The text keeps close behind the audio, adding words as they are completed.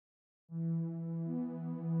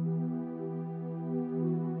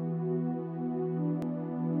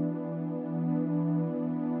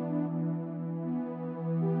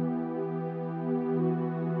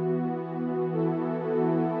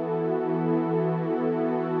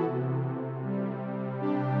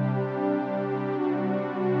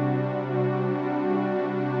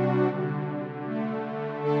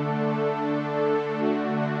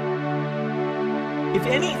If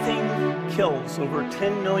anything kills over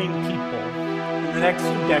 10 million people in the next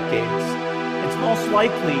few decades, it's most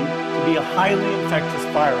likely to be a highly infectious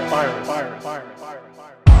virus.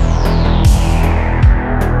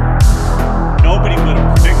 Nobody would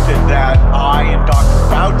have predicted that I and Dr.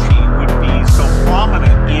 Fauci would be so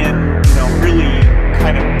prominent in, really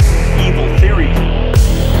kind of evil theories.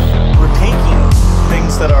 We're taking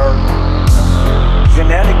things that are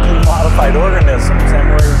genetically modified organisms and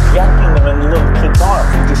we're injecting them in little kids'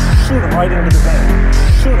 arms and just shoot them right into the vein.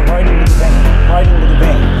 Shoot them right into the vein. Right into the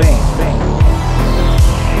vein. Vein.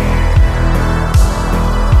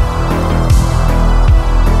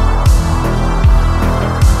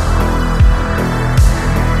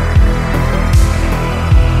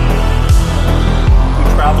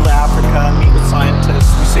 Travel to Africa, meet with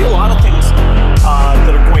scientists. We see a lot of things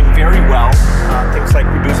that are going very well. Things like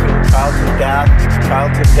reducing childhood death,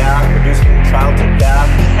 reducing childhood death.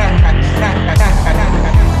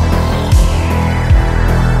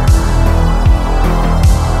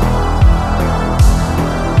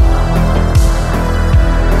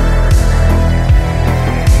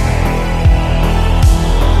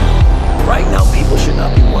 Right now, people should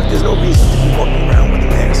not be walking. There's no reason to be walking around with a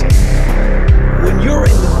mask. When you're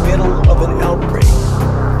in the middle of an outbreak,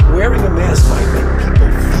 wearing a mask might make people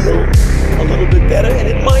feel a little bit better, and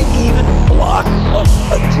it might even block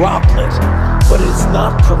a droplet, but it's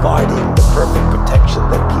not providing the perfect protection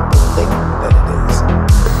that people think that it is.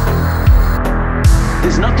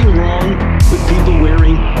 There's nothing wrong with people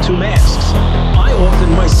wearing two masks. I often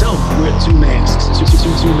myself wear two masks.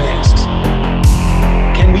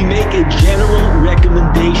 Can we make a general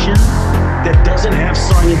recommendation that doesn't have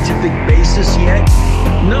scientific basis yet?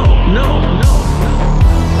 No.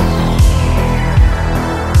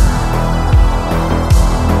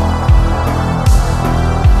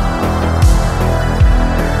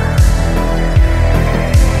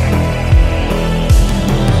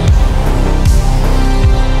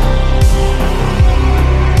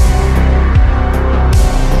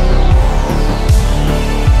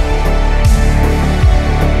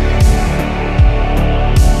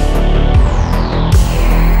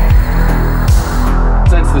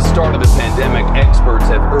 Start of the pandemic,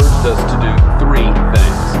 experts have urged us to do three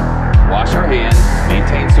things. Wash our hands,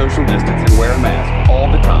 maintain social distance, and wear a mask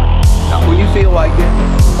all the time. Not when you feel like it,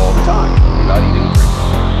 all the time. You're not eating or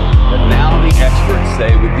drinking. But now the experts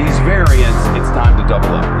say with these